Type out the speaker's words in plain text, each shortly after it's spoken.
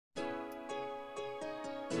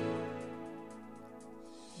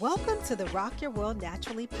Welcome to the Rock Your World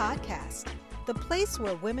Naturally podcast, the place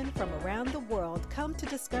where women from around the world come to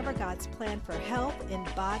discover God's plan for health in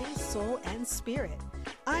body, soul, and spirit.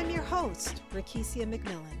 I'm your host, Rakesia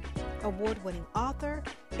McMillan, award-winning author,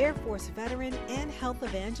 Air Force veteran, and health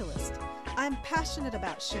evangelist. I'm passionate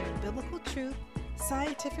about sharing biblical truth,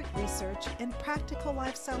 scientific research, and practical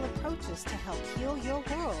lifestyle approaches to help heal your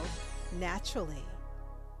world naturally.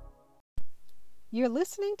 You're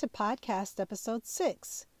listening to podcast episode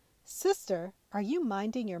 6. Sister, are you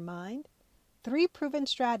minding your mind? 3 proven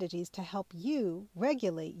strategies to help you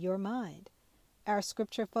regulate your mind. Our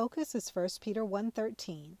scripture focus is 1 Peter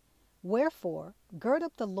 1:13. Wherefore, gird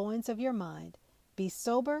up the loins of your mind, be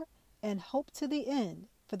sober, and hope to the end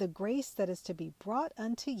for the grace that is to be brought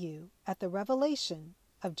unto you at the revelation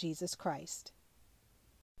of Jesus Christ.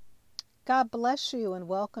 God bless you and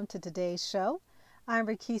welcome to today's show. I'm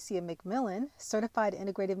Rakesia McMillan, certified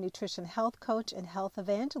integrative nutrition health coach and health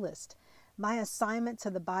evangelist. My assignment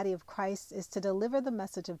to the body of Christ is to deliver the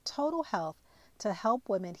message of total health to help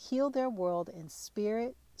women heal their world in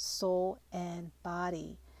spirit, soul, and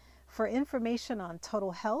body. For information on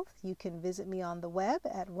total health, you can visit me on the web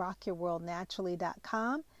at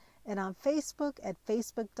rockyourworldnaturally.com and on Facebook at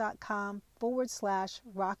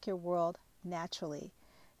facebook.com/rockyourworldnaturally.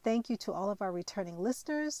 Thank you to all of our returning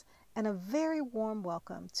listeners and a very warm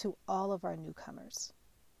welcome to all of our newcomers.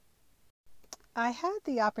 I had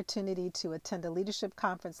the opportunity to attend a leadership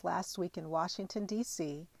conference last week in Washington,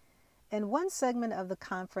 D.C., and one segment of the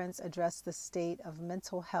conference addressed the state of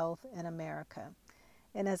mental health in America.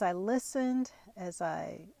 And as I listened, as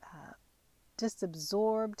I just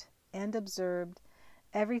absorbed and observed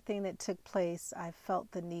everything that took place, I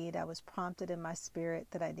felt the need, I was prompted in my spirit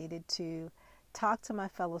that I needed to talk to my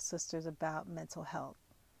fellow sisters about mental health.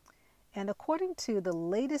 And according to the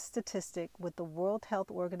latest statistic with the World Health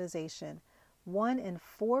Organization, 1 in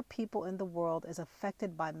 4 people in the world is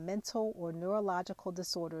affected by mental or neurological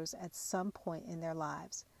disorders at some point in their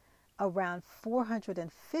lives. Around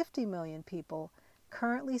 450 million people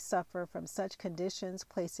currently suffer from such conditions,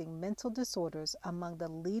 placing mental disorders among the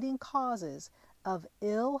leading causes of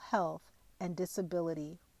ill health and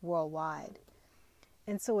disability worldwide.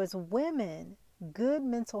 And so as women, good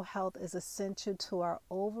mental health is essential to our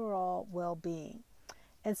overall well-being.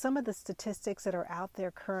 And some of the statistics that are out there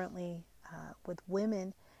currently with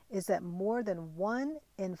women is that more than 1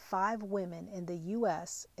 in 5 women in the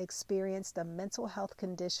U.S. experienced a mental health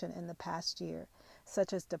condition in the past year,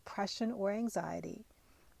 such as depression or anxiety.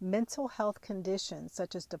 Mental health conditions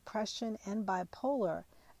such as depression and bipolar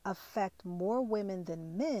affect more women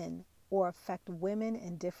than men or affect women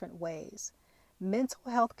in different ways. Mental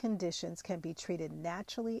health conditions can be treated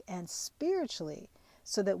naturally and spiritually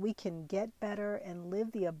so that we can get better and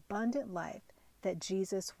live the abundant life that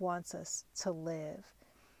Jesus wants us to live.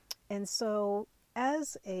 And so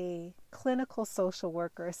as a clinical social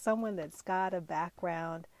worker, someone that's got a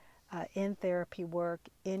background in therapy work,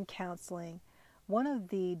 in counseling, one of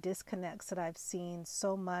the disconnects that I've seen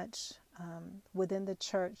so much within the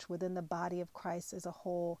church, within the body of Christ as a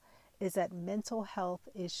whole, is that mental health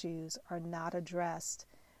issues are not addressed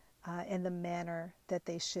in the manner that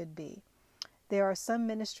they should be. There are some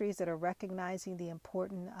ministries that are recognizing the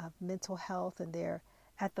importance of mental health, and they're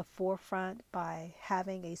at the forefront by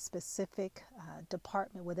having a specific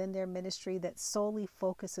department within their ministry that solely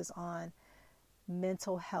focuses on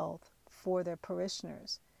mental health for their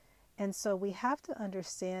parishioners. And so we have to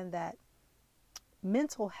understand that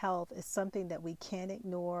mental health is something that we can't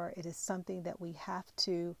ignore. It is something that we have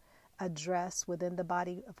to address within the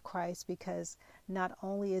body of Christ, because not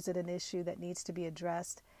only is it an issue that needs to be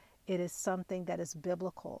addressed, it is something that is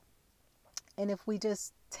biblical. And if we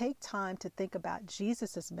just take time to think about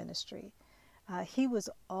Jesus's ministry, he was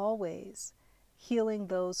always healing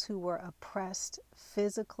those who were oppressed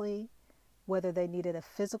physically, whether they needed a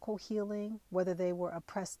physical healing, whether they were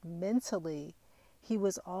oppressed mentally. He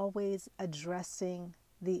was always addressing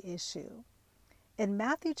the issue. In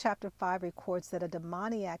Matthew chapter 5 records that a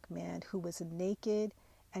demoniac man who was naked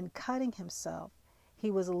and cutting himself,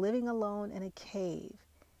 he was living alone in a cave.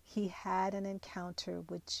 He had an encounter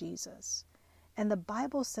with Jesus. And the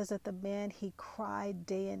Bible says that the man, he cried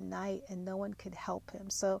day and night and no one could help him.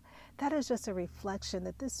 So that is just a reflection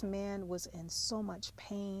that this man was in so much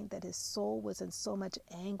pain, that his soul was in so much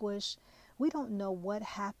anguish. We don't know what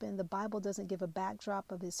happened. The Bible doesn't give a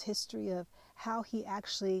backdrop of his history of how he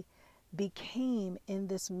actually became in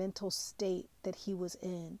this mental state that he was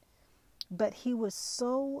in. But he was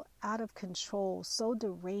so out of control, so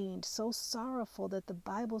deranged, so sorrowful that the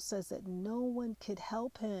Bible says that no one could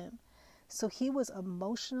help him. So he was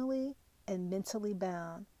emotionally and mentally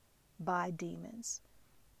bound by demons.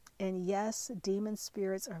 And yes, demon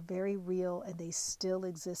spirits are very real and they still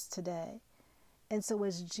exist today. And so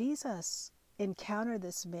as Jesus encountered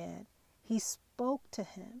this man, he spoke to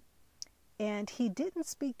him. And he didn't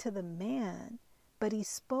speak to the man, but he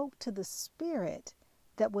spoke to the spirit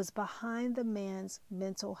that was behind the man's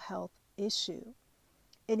mental health issue.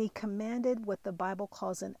 And he commanded what the Bible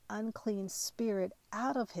calls an unclean spirit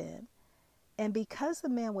out of him. And because the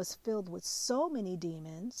man was filled with so many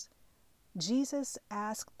demons, Jesus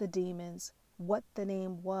asked the demons what the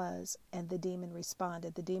name was, and the demon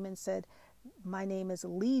responded. The demon said, "My name is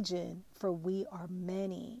Legion, for we are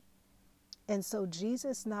many." And so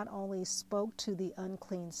Jesus not only spoke to the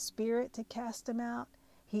unclean spirit to cast him out,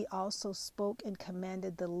 he also spoke and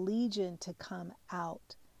commanded the legion to come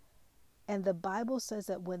out. And the Bible says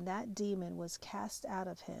that when that demon was cast out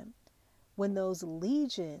of him, when those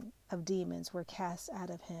legion of demons were cast out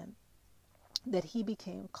of him, that he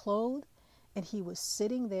became clothed and he was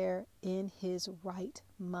sitting there in his right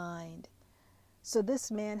mind. So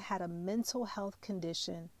this man had a mental health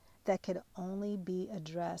condition that could only be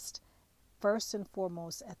addressed first and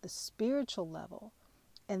foremost at the spiritual level.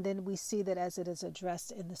 And then we see that as it is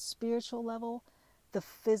addressed in the spiritual level, the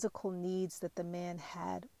physical needs that the man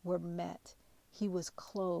had were met. He was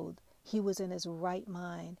clothed. He was in his right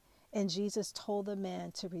mind. And Jesus told the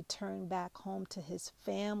man to return back home to his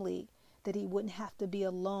family, that he wouldn't have to be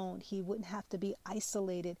alone. He wouldn't have to be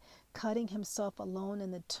isolated, cutting himself alone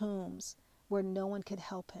in the tombs where no one could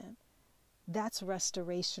help him. That's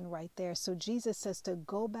restoration right there. So Jesus says to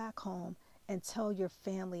go back home and tell your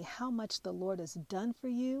family how much the Lord has done for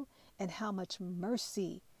you and how much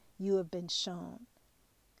mercy you have been shown.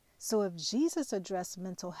 So if Jesus addressed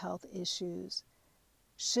mental health issues,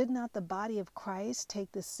 should not the body of Christ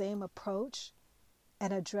take the same approach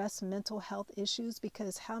and address mental health issues?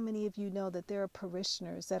 Because how many of you know that there are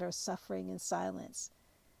parishioners that are suffering in silence,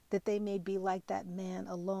 that they may be like that man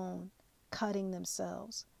alone, cutting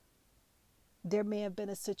themselves? There may have been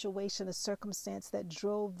a situation, a circumstance that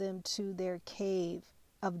drove them to their cave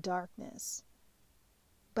of darkness.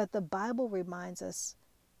 But the Bible reminds us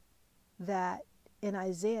that in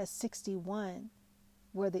Isaiah 61,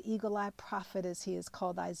 where the eagle-eyed prophet, as he is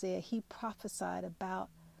called, Isaiah, he prophesied about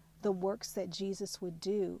the works that Jesus would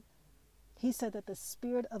do. He said that the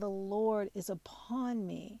Spirit of the Lord is upon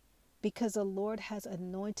me because the Lord has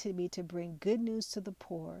anointed me to bring good news to the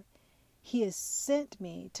poor. He has sent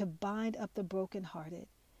me to bind up the brokenhearted,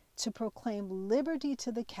 to proclaim liberty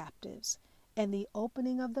to the captives, and the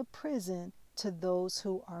opening of the prison to those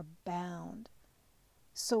who are bound.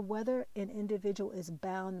 So whether an individual is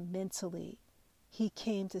bound mentally, he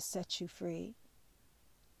came to set you free.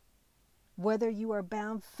 Whether you are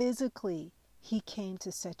bound physically, he came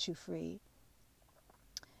to set you free.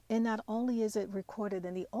 And not only is it recorded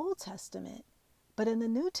in the Old Testament, but in the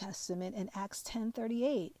New Testament in Acts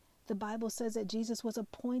 10:38, the Bible says that Jesus was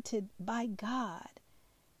appointed by God.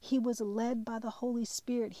 He was led by the Holy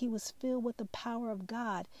Spirit. He was filled with the power of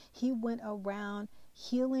God. He went around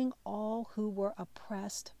healing all who were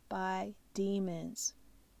oppressed by demons.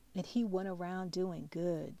 And he went around doing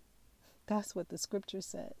good. That's what the scripture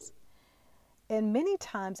says. And many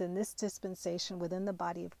times in this dispensation within the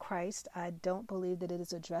body of Christ, I don't believe that it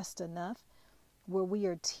is addressed enough, where we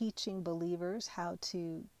are teaching believers how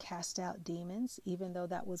to cast out demons, even though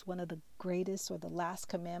that was one of the greatest or the last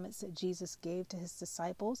commandments that Jesus gave to his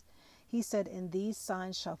disciples. He said, "And these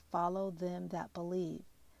signs shall follow them that believe."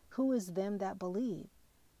 Who is them that believe?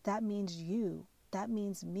 That means you. That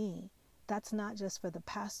means me. That's not just for the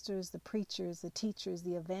pastors, the preachers, the teachers,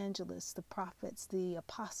 the evangelists, the prophets, the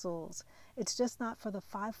apostles. It's just not for the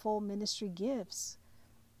fivefold ministry gifts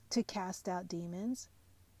to cast out demons.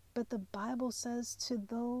 But the Bible says to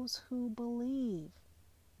those who believe,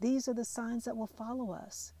 these are the signs that will follow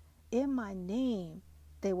us. In my name,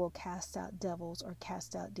 they will cast out devils or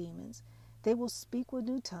cast out demons. They will speak with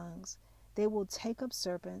new tongues. They will take up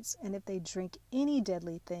serpents. And if they drink any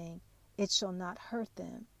deadly thing, it shall not hurt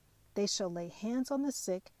them. They shall lay hands on the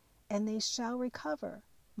sick and they shall recover.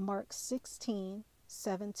 Mark 16,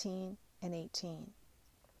 17, and 18.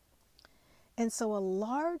 And so a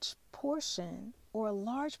large portion or a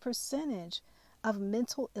large percentage of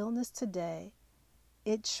mental illness today,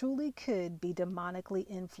 it truly could be demonically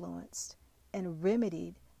influenced and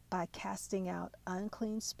remedied by casting out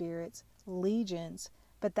unclean spirits, legions.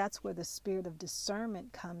 But that's where the spirit of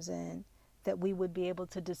discernment comes in, that we would be able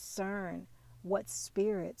to discern what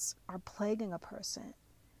spirits are plaguing a person.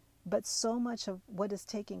 But so much of what is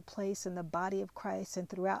taking place in the body of Christ and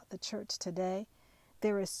throughout the church today,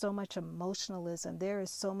 there is so much emotionalism. There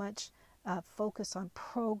is so much focus on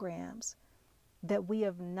programs that we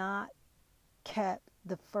have not kept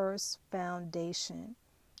the first foundation.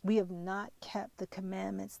 We have not kept the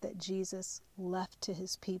commandments that Jesus left to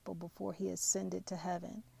his people before he ascended to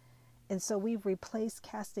heaven. And so we've replaced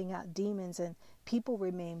casting out demons, and people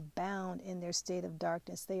remain bound in their state of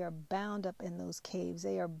darkness. They are bound up in those caves.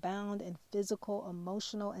 They are bound in physical,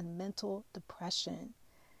 emotional, and mental depression.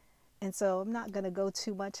 And so I'm not going to go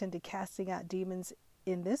too much into casting out demons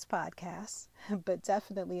in this podcast, but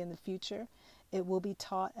definitely in the future, it will be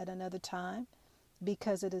taught at another time,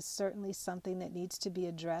 because it is certainly something that needs to be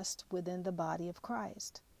addressed within the body of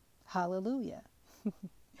Christ. Hallelujah.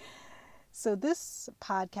 So this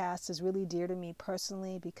podcast is really dear to me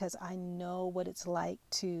personally, because I know what it's like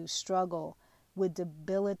to struggle with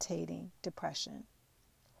debilitating depression.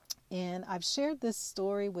 And I've shared this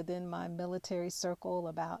story within my military circle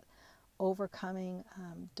about overcoming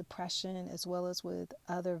depression, as well as with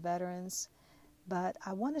other veterans. But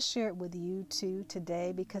I want to share it with you too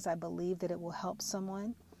today, because I believe that it will help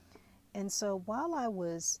someone. And so while I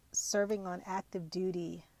was serving on active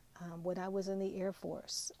duty, when I was in the Air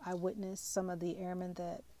Force, I witnessed some of the airmen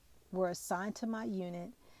that were assigned to my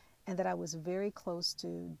unit and that I was very close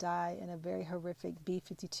to die in a very horrific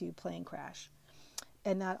B-52 plane crash.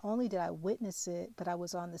 And not only did I witness it, but I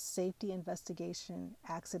was on the safety investigation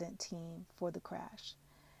accident team for the crash.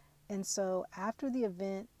 And so after the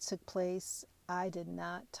event took place, I did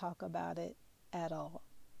not talk about it at all.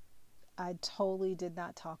 I totally did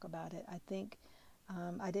not talk about it. I think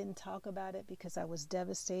I didn't talk about it because I was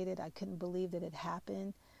devastated. I couldn't believe that it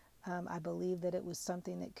happened. I believe that it was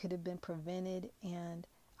something that could have been prevented, and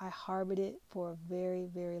I harbored it for a very,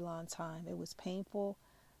 very long time. It was painful,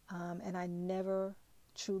 and I never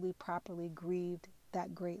truly properly grieved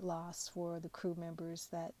that great loss for the crew members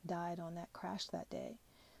that died on that crash that day.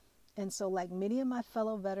 And so, like many of my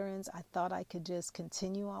fellow veterans, I thought I could just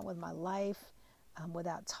continue on with my life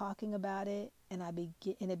without talking about it. And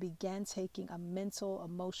it began taking a mental,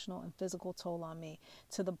 emotional, and physical toll on me,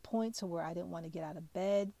 to the point to where I didn't want to get out of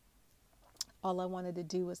bed. All I wanted to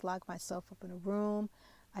do was lock myself up in a room.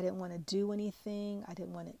 I didn't want to do anything. I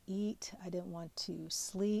didn't want to eat. I didn't want to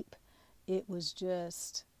sleep. It was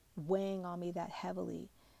just weighing on me that heavily.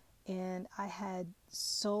 And I had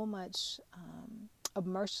so much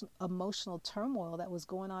emotional turmoil that was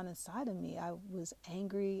going on inside of me. I was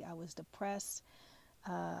angry. I was depressed.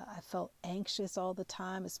 I felt anxious all the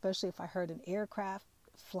time, especially if I heard an aircraft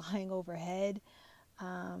flying overhead.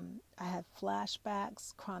 I had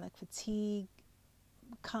flashbacks, chronic fatigue,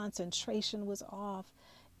 concentration was off.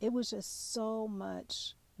 It was just so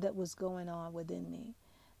much that was going on within me.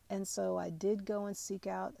 And so I did go and seek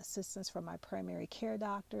out assistance from my primary care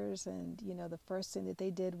doctors. And, the first thing that they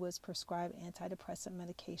did was prescribe antidepressant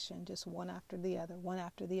medication, just one after the other.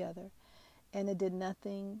 And it did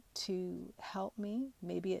nothing to help me.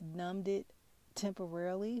 Maybe it numbed it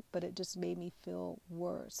temporarily, but it just made me feel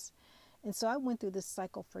worse. And so I went through this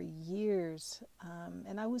cycle for years,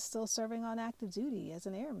 and I was still serving on active duty as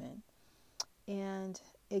an airman. And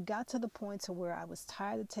it got to the point to where I was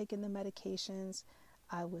tired of taking the medications.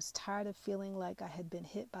 I was tired of feeling like I had been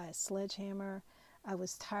hit by a sledgehammer. I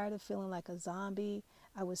was tired of feeling like a zombie.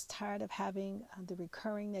 I was tired of having the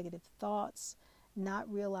recurring negative thoughts,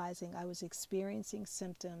 not realizing I was experiencing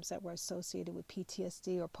symptoms that were associated with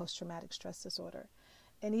PTSD or post-traumatic stress disorder.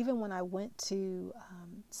 And even when I went to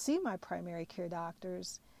see my primary care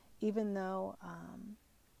doctors, even though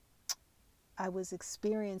I was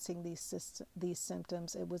experiencing these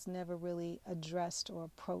symptoms, it was never really addressed or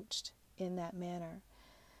approached in that manner.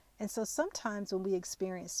 And so sometimes when we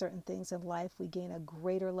experience certain things in life, we gain a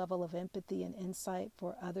greater level of empathy and insight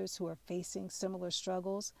for others who are facing similar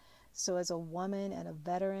struggles. So as a woman and a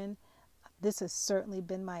veteran, this has certainly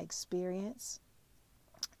been my experience.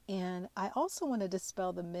 And I also want to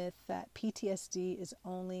dispel the myth that PTSD is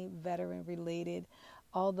only veteran related.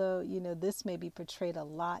 Although, this may be portrayed a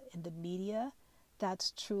lot in the media,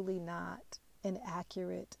 that's truly not an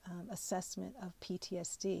accurate assessment of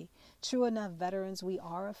PTSD. True enough, veterans, we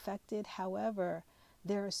are affected. However,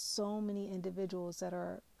 there are so many individuals that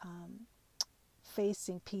are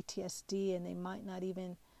facing PTSD, and they might not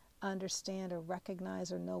even understand or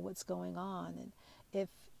recognize or know what's going on. And if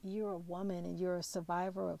you're a woman and you're a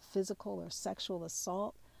survivor of physical or sexual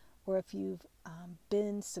assault, or if you've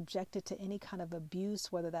been subjected to any kind of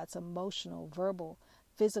abuse, whether that's emotional, verbal,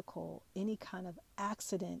 physical, any kind of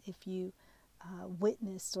accident, if you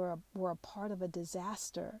witnessed or were a part of a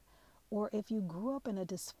disaster, or if you grew up in a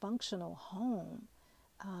dysfunctional home,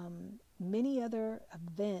 many other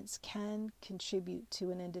events can contribute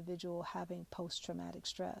to an individual having post-traumatic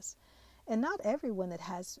stress. And not everyone that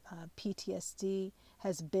has PTSD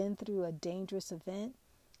has been through a dangerous event.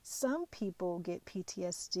 Some people get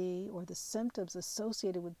PTSD or the symptoms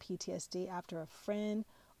associated with PTSD after a friend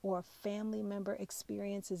or a family member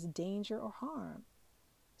experiences danger or harm.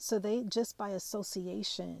 So they, just by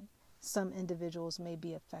association, some individuals may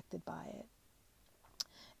be affected by it.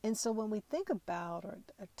 And so when we think about or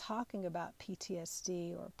talking about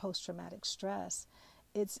PTSD or post-traumatic stress,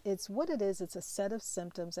 it's what it is. It's a set of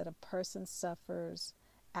symptoms that a person suffers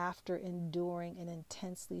after enduring an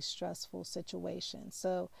intensely stressful situation.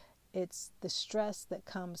 So it's the stress that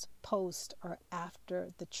comes post or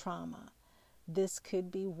after the trauma. This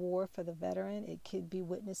could be war for the veteran. It could be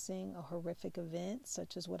witnessing a horrific event,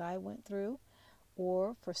 such as what I went through.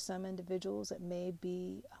 Or for some individuals, it may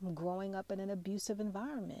be growing up in an abusive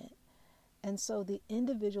environment. And so the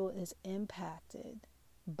individual is impacted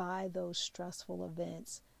by those stressful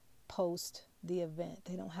events post the event.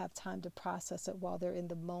 They don't have time to process it while they're in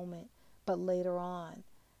the moment, but later on,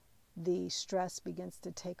 the stress begins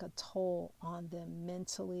to take a toll on them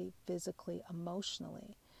mentally, physically,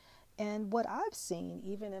 emotionally. And what I've seen,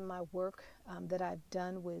 even in my work that I've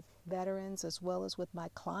done with veterans as well as with my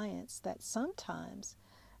clients, that sometimes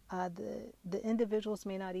the individuals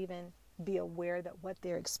may not even be aware that what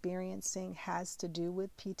they're experiencing has to do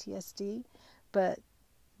with PTSD, but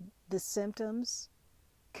the symptoms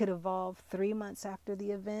could evolve 3 months after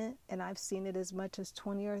the event, and I've seen it as much as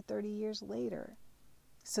 20 or 30 years later.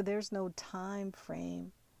 So there's no time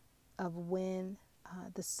frame of when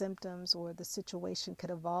the symptoms or the situation could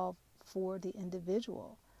evolve for the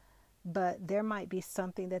individual. But there might be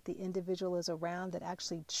something that the individual is around that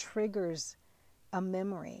actually triggers a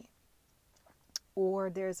memory, or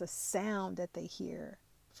there's a sound that they hear.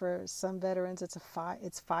 For some veterans,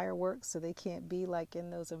 it's fireworks, so they can't be like in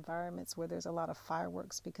those environments where there's a lot of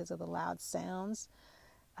fireworks because of the loud sounds.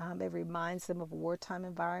 It reminds them of wartime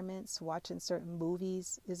environments. Watching certain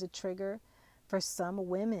movies is a trigger. For some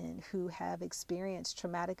women who have experienced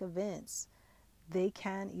traumatic events, they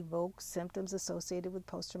can evoke symptoms associated with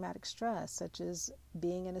post-traumatic stress, such as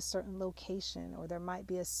being in a certain location, or there might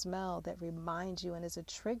be a smell that reminds you and is a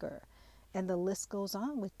trigger, and the list goes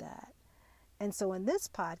on with that. And so in this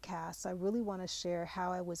podcast, I really want to share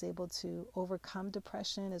how I was able to overcome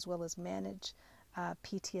depression as well as manage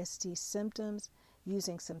PTSD symptoms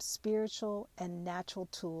using some spiritual and natural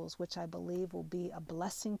tools, which I believe will be a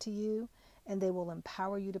blessing to you, and they will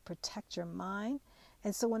empower you to protect your mind.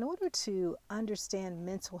 And so in order to understand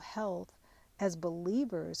mental health as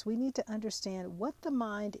believers, we need to understand what the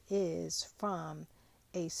mind is from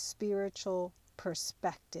a spiritual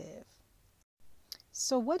perspective.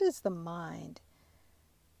 So what is the mind?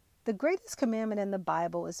 The greatest commandment in the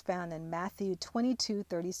Bible is found in Matthew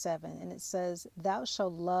 22:37, and it says, "Thou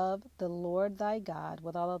shalt love the Lord thy God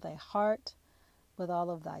with all of thy heart, with all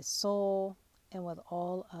of thy soul, and with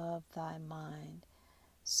all of thy mind."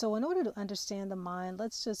 So in order to understand the mind,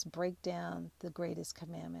 let's just break down the greatest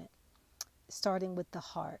commandment, starting with the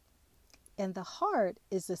heart. And the heart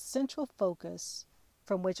is the central focus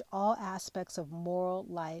from which all aspects of moral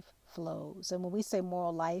life flows. And when we say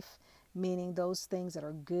moral life, meaning those things that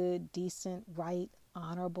are good, decent, right,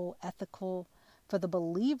 honorable, ethical. For the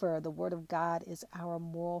believer, the Word of God is our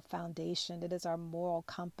moral foundation. It is our moral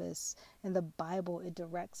compass. In the Bible, it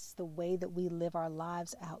directs the way that we live our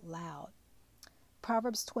lives out loud.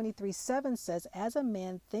 Proverbs 23:7 says, "As a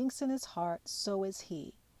man thinks in his heart, so is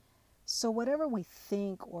he." So whatever we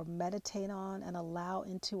think or meditate on and allow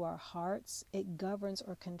into our hearts, it governs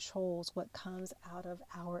or controls what comes out of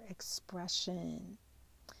our expression.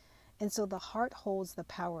 And so the heart holds the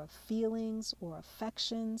power of feelings or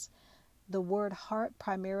affections. The word heart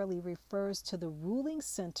primarily refers to the ruling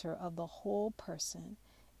center of the whole person.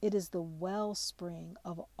 It is the wellspring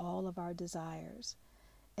of all of our desires.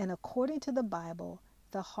 And according to the Bible,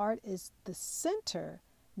 the heart is the center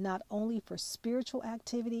not only for spiritual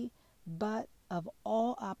activity, but of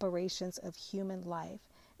all operations of human life.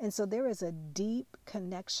 And so there is a deep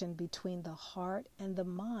connection between the heart and the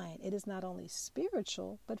mind. It is not only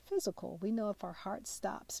spiritual, but physical. We know if our heart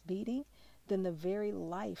stops beating, then the very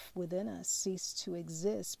life within us ceases to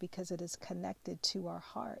exist because it is connected to our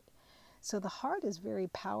heart. So the heart is very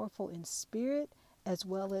powerful in spirit as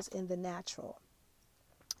well as in the natural.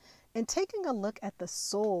 And taking a look at the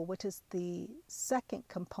soul, which is the second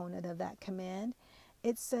component of that command,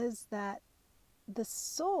 it says that the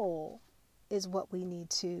soul is what we need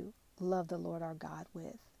to love the Lord our God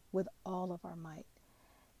with all of our might.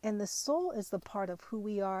 And the soul is the part of who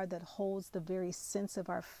we are that holds the very sense of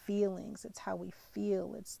our feelings. It's how we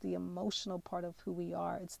feel. It's the emotional part of who we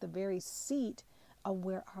are. It's the very seat of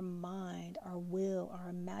where our mind, our will, our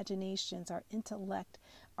imaginations, our intellect,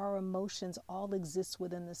 our emotions all exist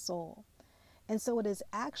within the soul. And so it is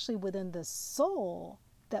actually within the soul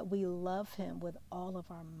that we love him with all of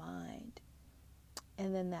our mind.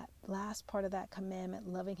 And then that last part of that commandment,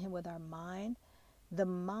 loving him with our mind, the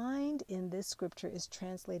mind in this scripture is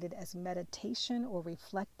translated as meditation or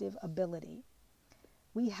reflective ability.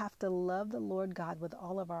 We have to love the Lord God with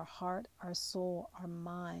all of our heart, our soul, our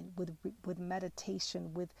mind, with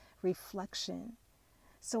meditation, with reflection.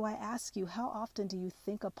 So I ask you, how often do you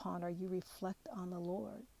think upon or you reflect on the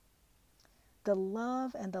Lord? The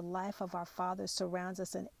love and the life of our Father surrounds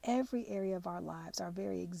us in every area of our lives, our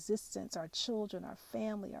very existence, our children, our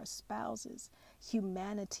family, our spouses,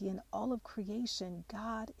 humanity, and all of creation.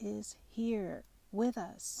 God is here with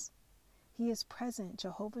us. He is present,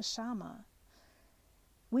 Jehovah Shammah.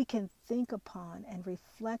 We can think upon and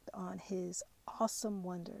reflect on his awesome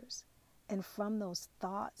wonders. And from those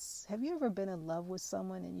thoughts, have you ever been in love with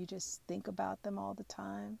someone and you just think about them all the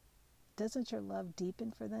time? Doesn't your love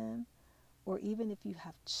deepen for them? Or even if you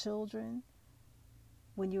have children,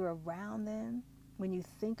 when you're around them, when you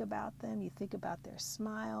think about them, you think about their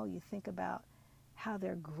smile, you think about how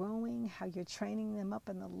they're growing, how you're training them up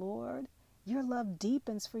in the Lord. Your love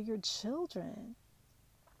deepens for your children.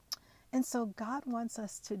 And so God wants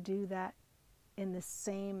us to do that in the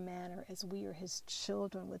same manner as we are his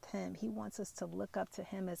children with him. He wants us to look up to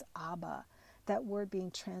him as Abba, that word being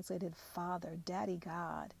translated Father, Daddy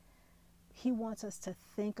God. He wants us to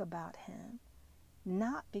think about him,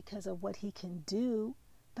 not because of what he can do,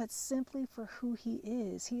 but simply for who he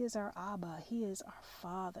is. He is our Abba. He is our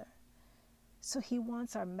Father. So he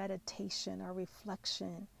wants our meditation, our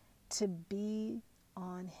reflection to be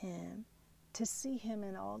on him, to see him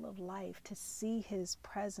in all of life, to see his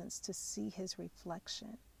presence, to see his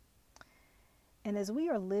reflection. And as we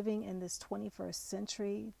are living in this 21st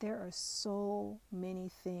century, there are so many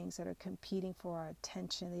things that are competing for our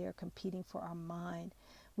attention. They are competing for our mind.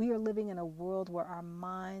 We are living in a world where our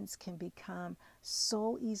minds can become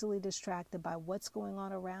so easily distracted by what's going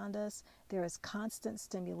on around us. There is constant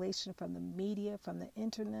stimulation from the media, from the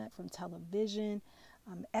internet, from television.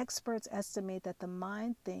 Experts estimate that the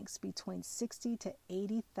mind thinks between 60 to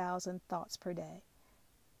 80,000 thoughts per day.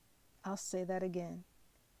 I'll say that again.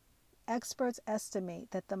 Experts estimate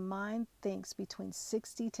that the mind thinks between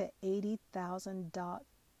 60 to 80,000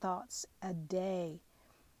 thoughts a day.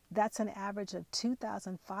 That's an average of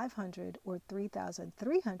 2,500 or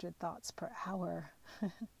 3,300 thoughts per hour.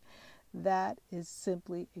 That is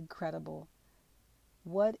simply incredible.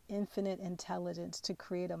 What infinite intelligence to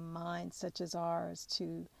create a mind such as ours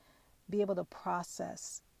to be able to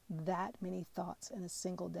process that many thoughts in a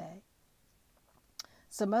single day.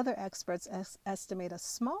 Some other experts estimate a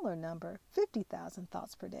smaller number, 50,000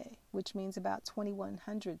 thoughts per day, which means about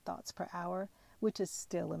 2,100 thoughts per hour, which is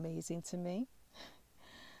still amazing to me.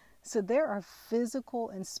 So there are physical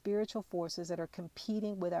and spiritual forces that are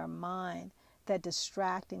competing with our mind that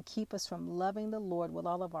distract and keep us from loving the Lord with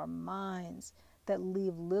all of our minds, that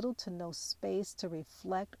leave little to no space to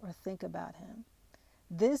reflect or think about him.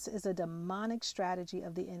 This is a demonic strategy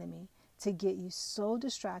of the enemy to get you so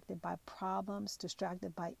distracted by problems,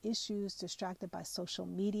 distracted by issues, distracted by social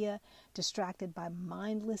media, distracted by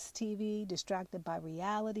mindless TV, distracted by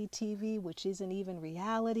reality TV, which isn't even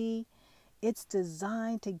reality. It's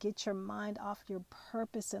designed to get your mind off your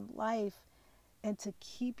purpose in life and to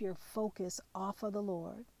keep your focus off of the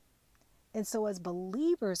Lord. And so as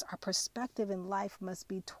believers, our perspective in life must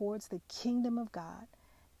be towards the kingdom of God.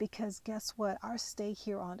 Because guess what? Our stay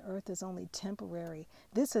here on earth is only temporary.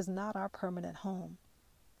 This is not our permanent home.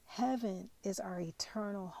 Heaven is our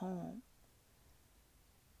eternal home.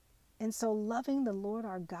 And so loving the Lord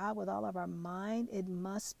our God with all of our mind, it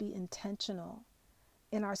must be intentional.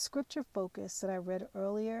 In our scripture focus that I read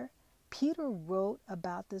earlier, Peter wrote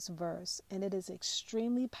about this verse, and it is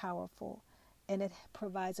extremely powerful, and it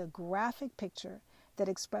provides a graphic picture that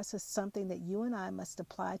expresses something that you and I must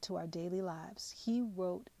apply to our daily lives. He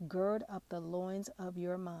wrote, "Gird up the loins of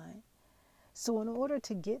your mind." So in order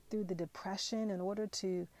to get through the depression, in order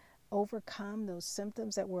to overcome those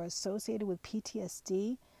symptoms that were associated with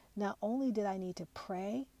PTSD, not only did I need to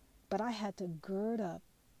pray, but I had to gird up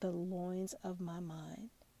the loins of my mind.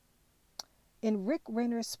 In Rick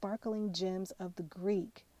Renner's Sparkling Gems of the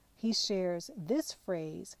Greek, he shares this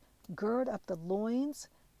phrase, "Gird up the loins,"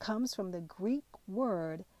 comes from the Greek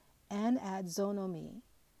word anadzonomy.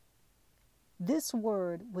 This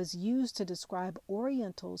word was used to describe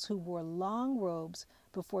Orientals who wore long robes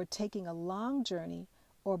before taking a long journey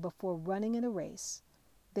or before running in a race.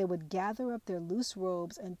 They would gather up their loose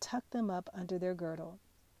robes and tuck them up under their girdle.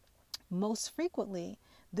 Most frequently,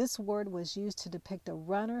 this word was used to depict a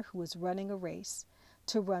runner who was running a race,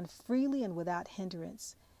 to run freely and without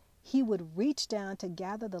hindrance. he would reach down to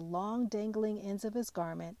gather the long dangling ends of his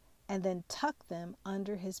garment and then tuck them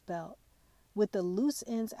under his belt. With the loose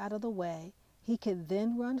ends out of the way, he could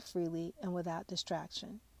then run freely and without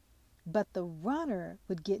distraction. But the runner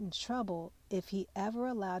would get in trouble if he ever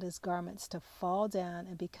allowed his garments to fall down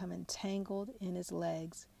and become entangled in his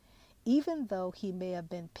legs. Even though he may have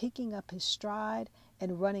been picking up his stride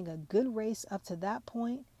and running a good race up to that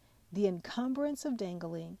point, the encumbrance of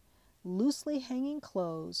dangling, loosely hanging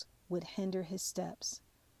clothes would hinder his steps.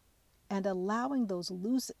 And allowing those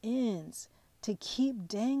loose ends to keep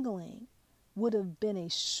dangling would have been a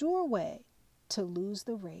sure way to lose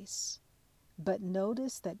the race. But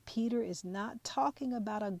notice that Peter is not talking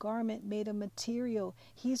about a garment made of material.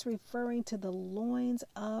 He's referring to the loins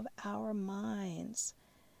of our minds.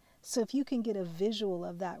 So if you can get a visual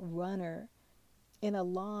of that runner in a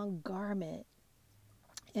long garment,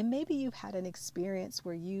 and maybe you've had an experience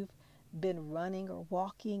where you've been running or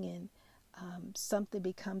walking and something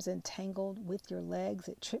becomes entangled with your legs,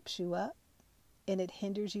 it trips you up and it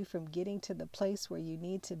hinders you from getting to the place where you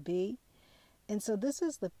need to be. And so this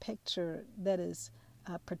is the picture that is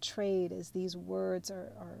portrayed as these words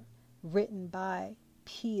are written by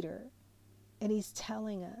Peter. And he's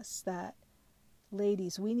telling us that,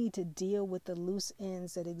 ladies, we need to deal with the loose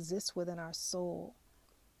ends that exist within our soul,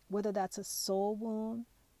 whether that's a soul wound,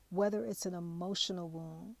 whether it's an emotional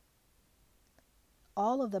wound.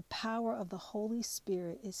 All of the power of the Holy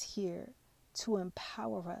Spirit is here to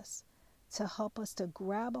empower us, to help us to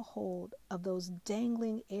grab a hold of those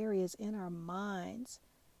dangling areas in our minds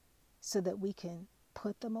so that we can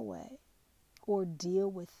put them away or deal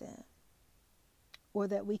with them, or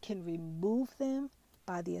that we can remove them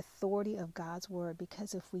by the authority of God's word.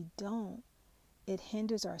 Because if we don't, it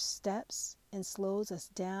hinders our steps and slows us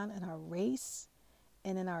down in our race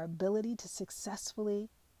and in our ability to successfully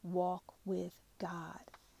walk with God.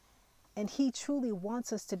 And he truly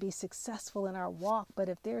wants us to be successful in our walk. But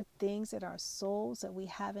if there are things in our souls that we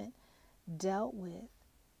haven't dealt with,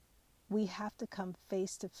 we have to come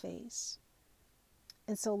face to face.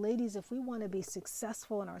 And so, ladies, if we want to be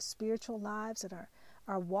successful in our spiritual lives and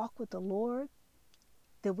our walk with the Lord,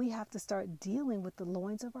 then we have to start dealing with the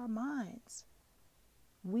loins of our minds.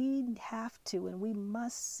 We have to, and we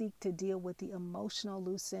must seek to deal with the emotional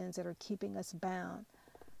loose ends that are keeping us bound.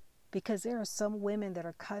 Because there are some women that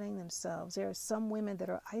are cutting themselves. There are some women that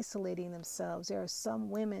are isolating themselves. There are some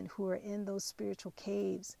women who are in those spiritual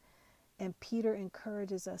caves. And Peter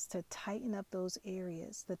encourages us to tighten up those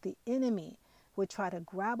areas that the enemy would try to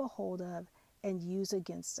grab a hold of and use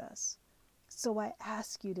against us. So I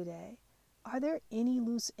ask you today, are there any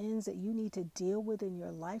loose ends that you need to deal with in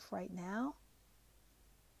your life right now?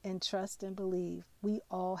 And trust and believe, we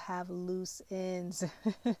all have loose ends.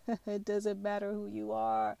 It doesn't matter who you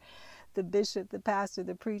are. The bishop, the pastor,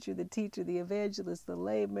 the preacher, the teacher, the evangelist, the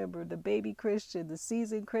lay member, the baby Christian, the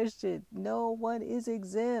seasoned Christian. No one is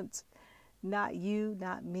exempt. Not you,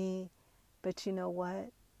 not me. But you know what?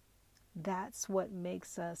 That's what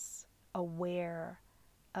makes us aware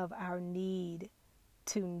of our need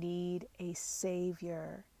a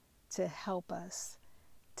Savior to help us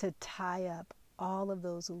to tie up all of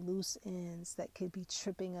those loose ends that could be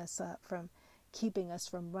tripping us up, from keeping us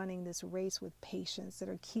from running this race with patience, that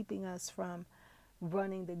are keeping us from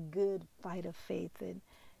running the good fight of faith, and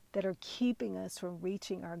that are keeping us from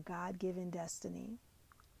reaching our God-given destiny.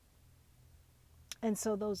 And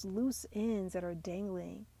so those loose ends that are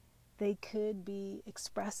dangling, they could be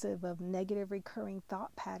expressive of negative recurring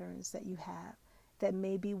thought patterns that you have that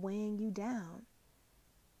may be weighing you down.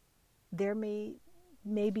 There may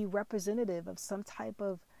be representative of some type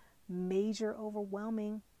of major,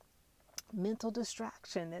 overwhelming mental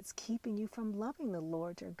distraction that's keeping you from loving the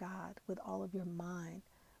Lord your God with all of your mind,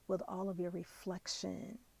 with all of your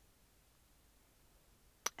reflection.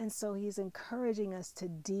 And so he's encouraging us to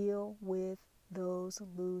deal with those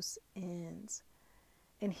loose ends.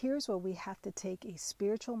 And here's where we have to take a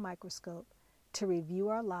spiritual microscope to review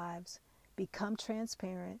our lives, become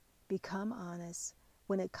transparent, become honest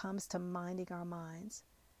when it comes to minding our minds.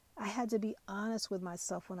 I had to be honest with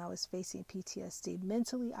myself when I was facing PTSD.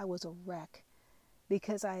 Mentally, I was a wreck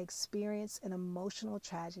because I experienced an emotional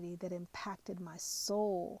tragedy that impacted my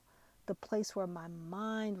soul, the place where my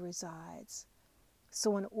mind resides.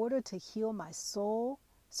 So in order to heal my soul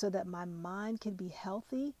so that my mind can be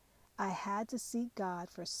healthy, I had to seek God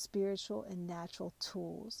for spiritual and natural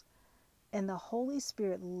tools. And the Holy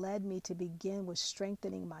Spirit led me to begin with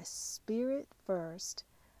strengthening my spirit first,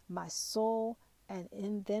 my soul,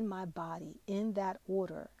 and then my body, in that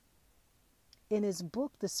order. In his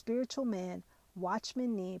book, The Spiritual Man,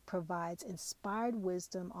 Watchman Nee provides inspired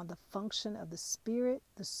wisdom on the function of the spirit,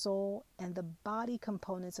 the soul, and the body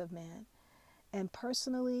components of man. And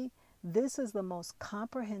personally, this is the most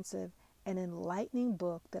comprehensive and enlightening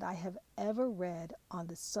book that I have ever read on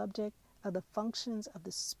the subject of the functions of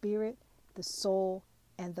the spirit, the soul,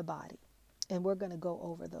 and the body. And we're going to go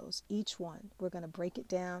over those, each one. We're going to break it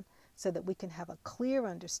down so that we can have a clear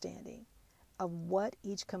understanding of what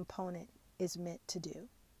each component is meant to do.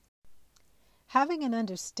 Having an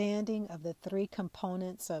understanding of the three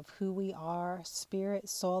components of who we are, spirit,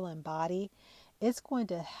 soul, and body, it's going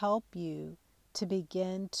to help you to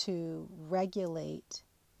begin to regulate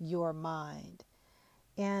your mind.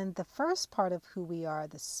 And the first part of who we are,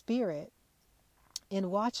 the spirit, in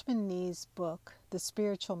Watchman Nee's book, The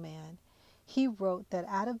Spiritual Man, he wrote that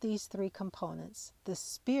out of these three components, the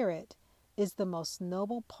spirit is the most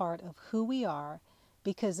noble part of who we are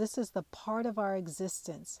because this is the part of our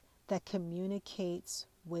existence that communicates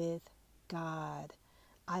with God.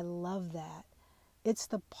 I love that. It's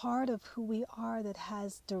the part of who we are that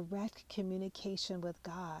has direct communication with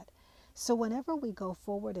God. So whenever we go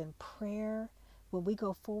forward in prayer, when we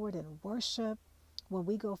go forward in worship, when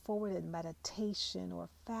we go forward in meditation or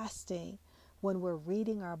fasting, when we're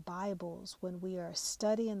reading our Bibles, when we are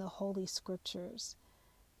studying the Holy Scriptures,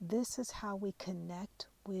 this is how we connect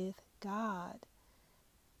with God.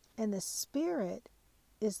 And the Spirit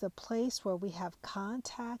is the place where we have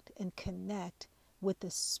contact and connect with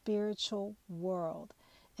the spiritual world.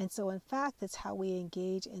 And so in fact, it's how we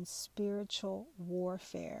engage in spiritual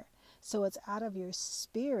warfare. So it's out of your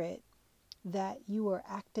spirit that you are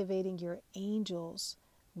activating your angels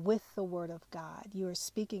with the Word of God. You are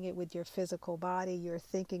speaking it with your physical body. You're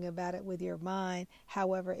thinking about it with your mind.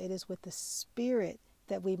 However, it is with the Spirit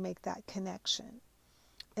that we make that connection.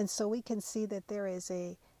 And so we can see that there is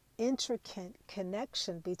a intricate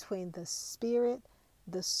connection between the spirit,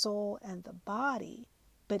 the soul, and the body,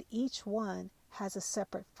 but each one has a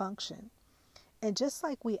separate function. And just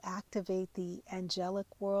like we activate the angelic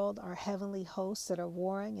world, our heavenly hosts that are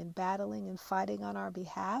warring and battling and fighting on our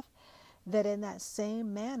behalf, that in that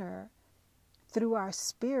same manner, through our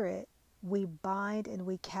spirit, we bind and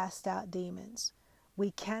we cast out demons.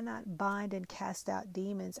 We cannot bind and cast out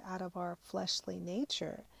demons out of our fleshly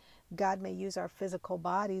nature. God may use our physical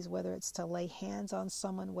bodies, whether it's to lay hands on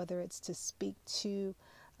someone, whether it's to speak to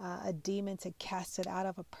a demon to cast it out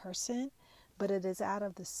of a person, but it is out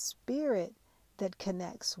of the spirit that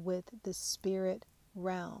connects with the spirit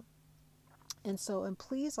realm. And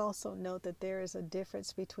please also note that there is a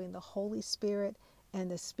difference between the Holy Spirit and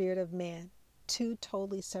the spirit of man, two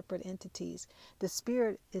totally separate entities. The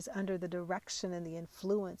spirit is under the direction and the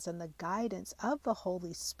influence and the guidance of the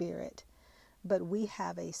Holy Spirit, but we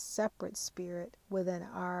have a separate spirit within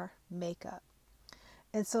our makeup.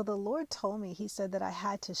 And so the Lord told me, He said that I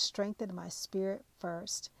had to strengthen my spirit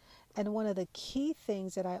first. And one of the key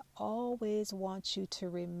things that I always want you to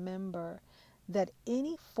remember, that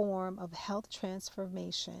any form of health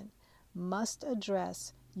transformation must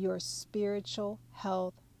address your spiritual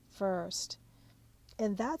health first.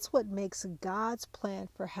 And that's what makes God's plan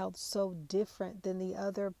for health so different than the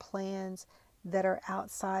other plans that are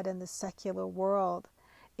outside in the secular world.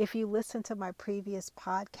 If you listen to my previous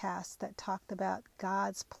podcast that talked about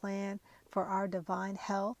God's plan for our divine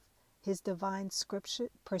health, His divine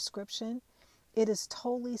prescription, it is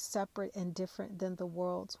totally separate and different than the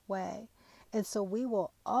world's way. And so we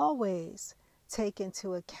will always take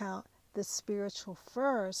into account the spiritual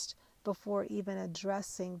first before even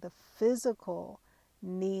addressing the physical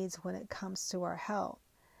needs when it comes to our health.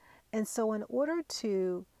 And so in order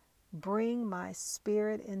to bring my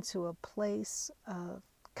spirit into a place of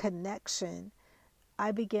connection,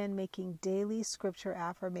 I began making daily scripture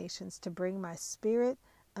affirmations to bring my spirit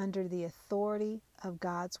under the authority of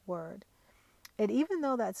God's Word. And even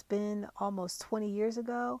though that's been almost 20 years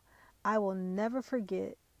ago, I will never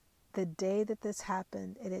forget the day that this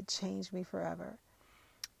happened, and it changed me forever.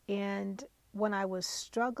 And when I was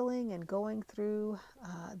struggling and going through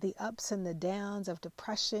the ups and the downs of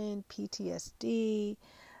depression, PTSD,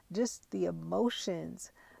 just the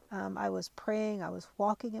emotions, I was praying, I was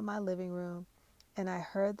walking in my living room, and I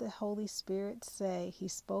heard the Holy Spirit say, He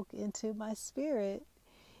spoke into my spirit.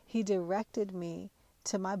 He directed me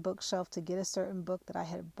to my bookshelf to get a certain book that I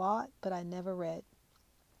had bought, but I never read.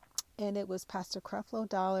 And it was Pastor Creflo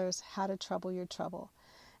Dollar's How to Trouble Your Trouble.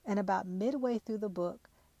 And about midway through the book,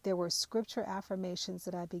 there were scripture affirmations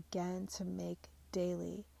that I began to make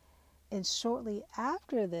daily. And shortly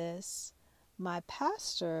after this, my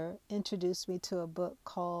pastor introduced me to a book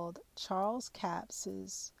called Charles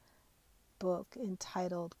Capps' book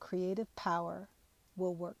entitled Creative Power,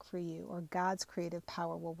 will work for you, or God's creative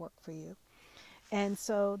power will work for you. And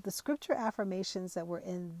so the scripture affirmations that were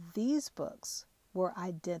in these books were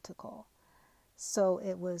identical. So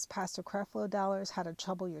it was Pastor Creflo Dollar's How to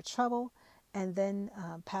Trouble Your Trouble, and then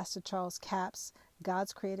Pastor Charles Capp's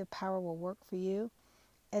God's Creative Power Will Work for You.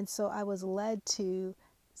 And so I was led to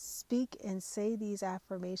speak and say these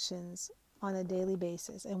affirmations on a daily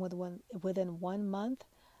basis. And within 1 month,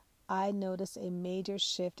 I noticed a major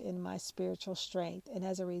shift in my spiritual strength. And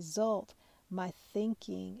as a result, my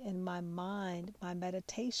thinking and my mind, my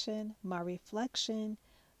meditation, my reflection,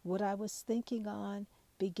 what I was thinking on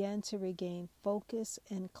began to regain focus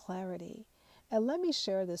and clarity. And let me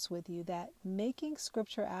share this with you, that making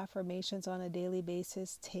scripture affirmations on a daily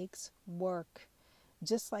basis takes work.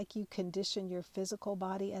 Just like you condition your physical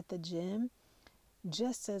body at the gym,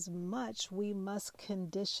 just as much we must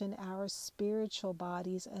condition our spiritual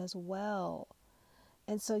bodies as well.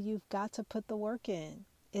 And so you've got to put the work in.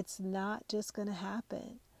 It's not just going to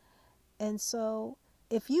happen. And so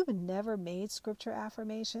if you've never made scripture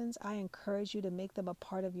affirmations, I encourage you to make them a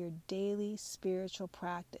part of your daily spiritual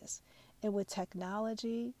practice. And with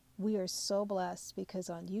technology, we are so blessed because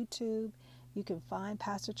on YouTube, you can find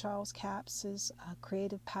Pastor Charles Capp's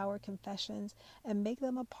Creative Power Confessions and make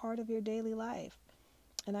them a part of your daily life.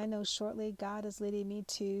 And I know shortly God is leading me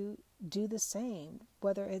to do the same,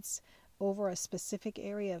 whether it's over a specific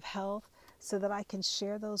area of health, so that I can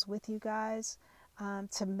share those with you guys,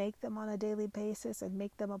 to make them on a daily basis and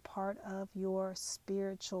make them a part of your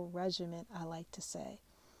spiritual regimen, I like to say.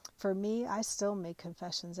 For me, I still make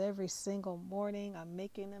confessions every single morning. I'm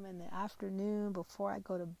making them in the afternoon before I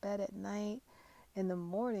go to bed at night. In the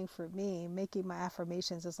morning, for me, making my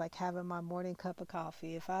affirmations is like having my morning cup of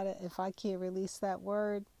coffee. If I can't release that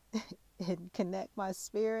word and connect my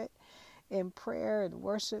spirit in prayer and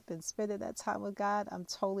worship and spending that time with God, I'm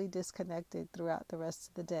totally disconnected throughout the rest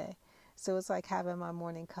of the day. So it's like having my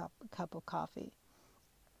morning cup of coffee.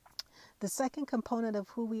 The second component of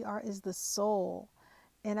who we are is the soul.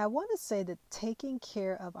 And I want to say that taking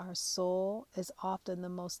care of our soul is often the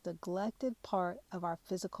most neglected part of our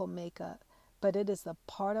physical makeup, but it is the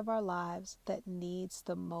part of our lives that needs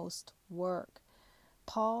the most work.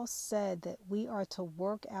 Paul said that we are to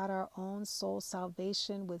work out our own soul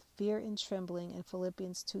salvation with fear and trembling in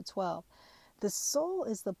Philippians 2:12. The soul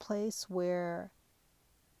is the place where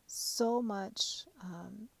so much,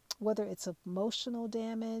 whether it's emotional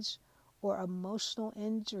damage or emotional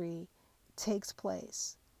injury, takes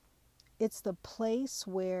place. It's the place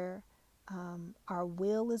where our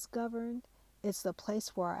will is governed. It's the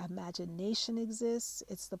place where our imagination exists.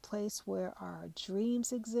 It's the place where our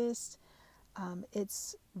dreams exist.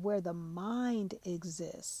 It's where the mind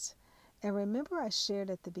exists. And remember, I shared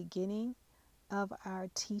at the beginning of our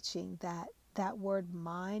teaching that word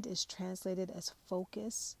mind is translated as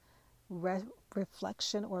focus,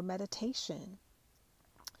 reflection, or meditation.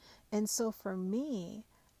 And so for me,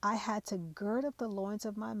 I had to gird up the loins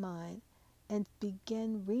of my mind and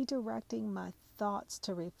begin redirecting my thoughts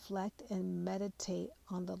to reflect and meditate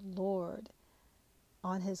on the Lord,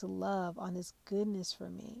 on His love, on His goodness for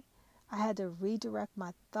me. I had to redirect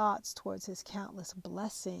my thoughts towards His countless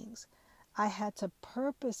blessings. I had to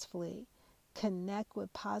purposefully connect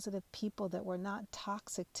with positive people that were not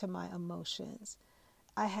toxic to my emotions.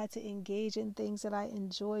 I had to engage in things that I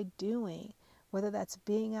enjoyed doing, whether that's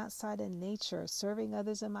being outside in nature, serving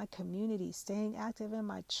others in my community, staying active in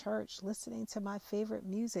my church, listening to my favorite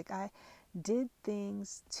music. I did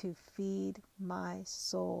things to feed my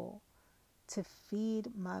soul, to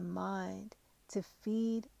feed my mind, to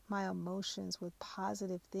feed my emotions with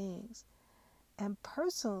positive things. And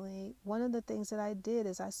personally, one of the things that I did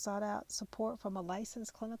is I sought out support from a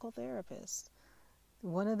licensed clinical therapist.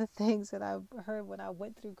 One of the things that I heard when I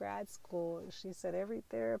went through grad school, she said every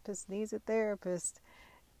therapist needs a therapist.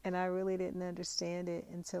 And I really didn't understand it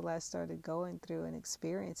until I started going through and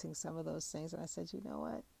experiencing some of those things. And I said, you know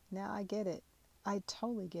what? Now I get it. I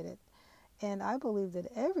totally get it. And I believe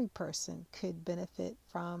that every person could benefit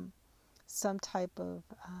from some type of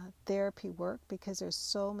therapy work, because there's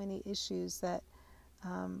so many issues that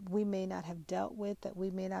we may not have dealt with, that we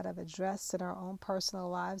may not have addressed in our own personal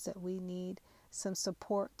lives, that we need some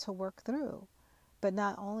support to work through. But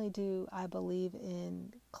not only do I believe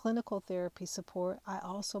in clinical therapy support, I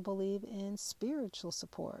also believe in spiritual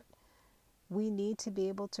support. We need to be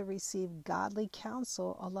able to receive godly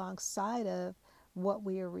counsel alongside of what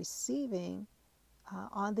we are receiving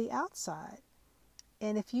on the outside.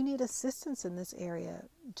 And if you need assistance in this area,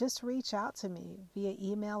 just reach out to me via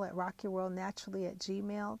email at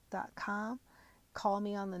rockyourworldnaturally@gmail.com. Call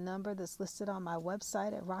me on the number that's listed on my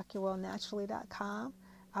website at rockyourworldnaturally.com.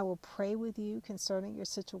 I will pray with you concerning your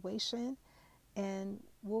situation, and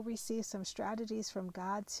we'll receive some strategies from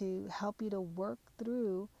God to help you to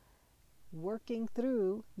working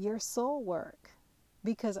through your soul work,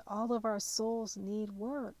 because all of our souls need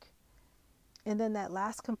work. And then that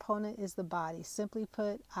last component is the body. Simply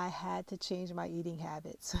put, I had to change my eating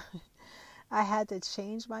habits. I had to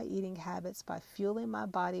change my eating habits by fueling my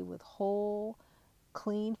body with whole,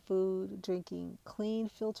 clean food, drinking clean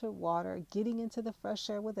filtered water, getting into the fresh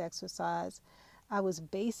air with exercise. I was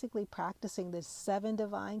basically practicing the 7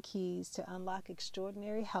 divine keys to unlock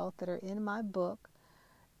extraordinary health that are in my book.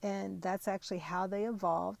 And that's actually how they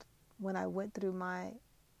evolved when I went through my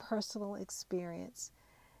personal experience.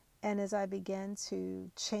 And as I began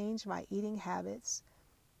to change my eating habits,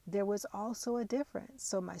 there was also a difference.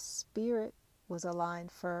 So my spirit was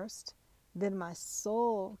aligned first, then my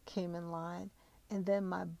soul came in line, and then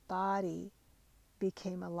my body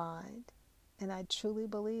became aligned. And I truly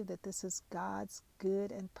believe that this is God's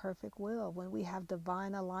good and perfect will. When we have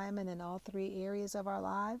divine alignment in all 3 areas of our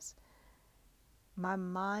lives, my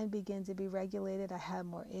mind began to be regulated. I had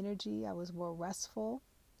more energy. I was more restful.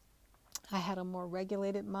 I had a more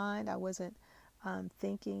regulated mind. I wasn't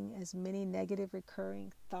thinking as many negative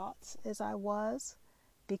recurring thoughts as I was,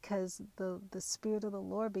 because the Spirit of the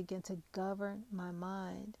Lord began to govern my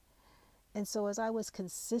mind. And so as I was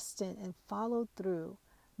consistent and followed through,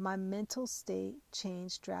 my mental state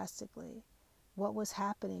changed drastically. What was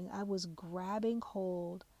happening? I was grabbing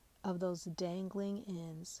hold of those dangling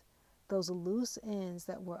ends, those loose ends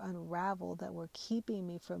that were unraveled, that were keeping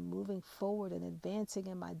me from moving forward and advancing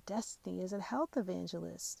in my destiny as a health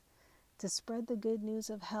evangelist, to spread the good news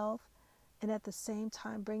of health, and at the same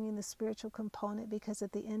time bringing the spiritual component, because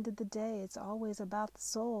at the end of the day, it's always about the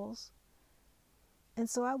souls. And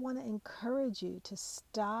so I want to encourage you to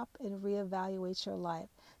stop and reevaluate your life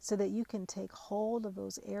so that you can take hold of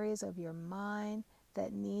those areas of your mind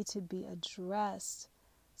that need to be addressed,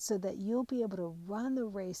 so that you'll be able to run the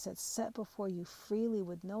race that's set before you freely,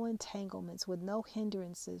 with no entanglements, with no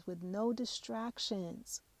hindrances, with no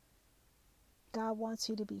distractions. God wants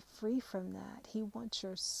you to be free from that. He wants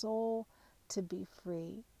your soul to be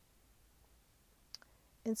free.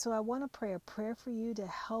 And so I want to pray a prayer for you to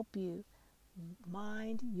help you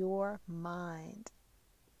mind your mind,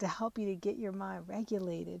 to help you to get your mind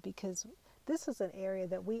regulated, because this is an area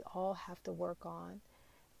that we all have to work on.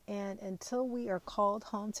 And until we are called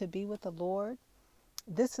home to be with the Lord,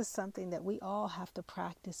 this is something that we all have to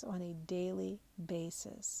practice on a daily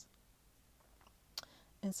basis.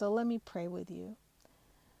 And so let me pray with you.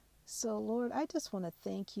 So Lord, I just want to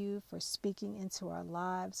thank you for speaking into our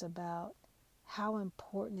lives about how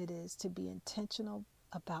important it is to be intentional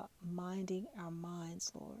about minding our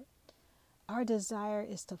minds, Lord. Our desire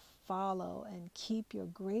is to follow and keep your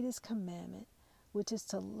greatest commandment, which is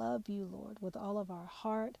to love you, Lord, with all of our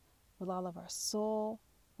heart, with all of our soul,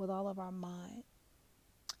 with all of our mind.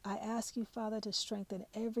 I ask you, Father, to strengthen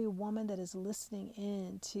every woman that is listening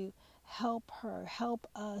in, to help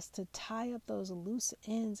us to tie up those loose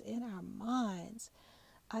ends in our minds.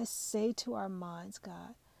 I say to our minds,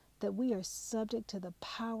 God, that we are subject to the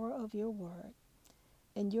power of your word.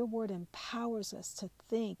 And your word empowers us to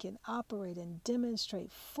think and operate and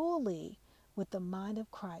demonstrate fully with the mind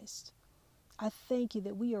of Christ. I thank you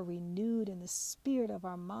that we are renewed in the spirit of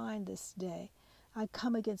our mind this day. I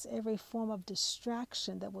come against every form of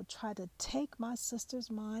distraction that will try to take my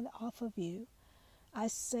sister's mind off of you. I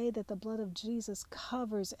say that the blood of Jesus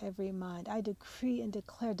covers every mind. I decree and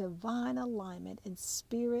declare divine alignment in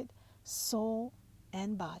spirit, soul,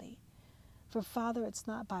 and body. For Father, it's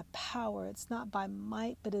not by power, it's not by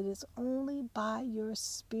might, but it is only by your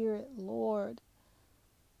Spirit, Lord.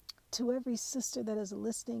 To every sister that is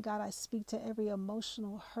listening, God, I speak to every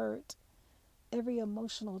emotional hurt, every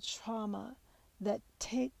emotional trauma that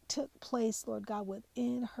took place, Lord God,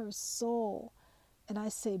 within her soul. And I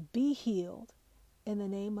say, be healed in the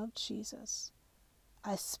name of Jesus.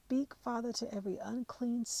 I speak, Father, to every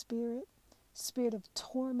unclean spirit, spirit of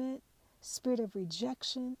torment, spirit of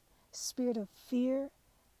rejection, spirit of fear,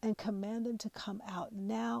 and command them to come out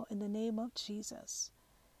now in the name of Jesus.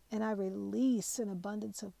 And I release an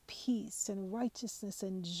abundance of peace and righteousness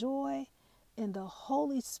and joy in the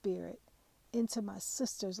Holy Spirit into my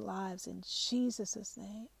sisters' lives in Jesus'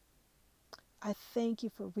 name. I thank you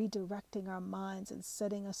for redirecting our minds and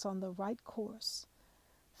setting us on the right course.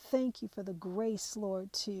 Thank you for the grace,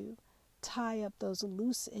 Lord, to tie up those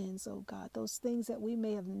loose ends, oh God, those things that we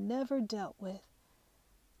may have never dealt with.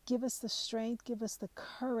 Give us the strength, give us the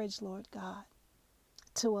courage, Lord God,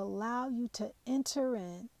 to allow you to enter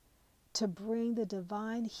in, to bring the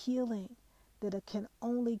divine healing, that it can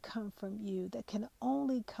only come from you, that can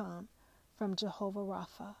only come from Jehovah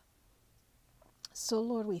Rapha. So,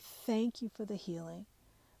 Lord, we thank you for the healing.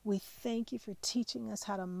 We thank you for teaching us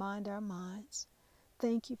how to mind our minds.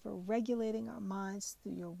 Thank you for regulating our minds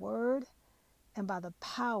through your word and by the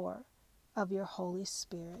power of your Holy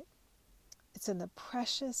Spirit. It's in the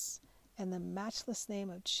precious and the matchless name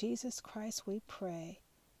of Jesus Christ we pray.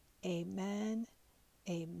 Amen,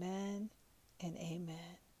 amen, and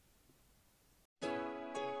amen.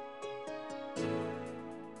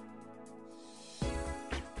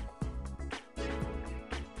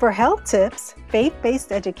 For health tips,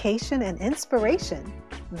 faith-based education, and inspiration,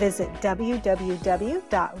 visit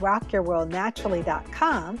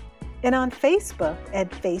www.rockyourworldnaturally.com and on Facebook at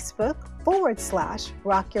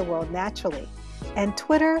Facebook.com/rockyourworldnaturally and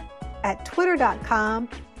Twitter at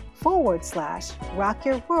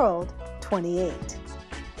twitter.com/rockyourworld28.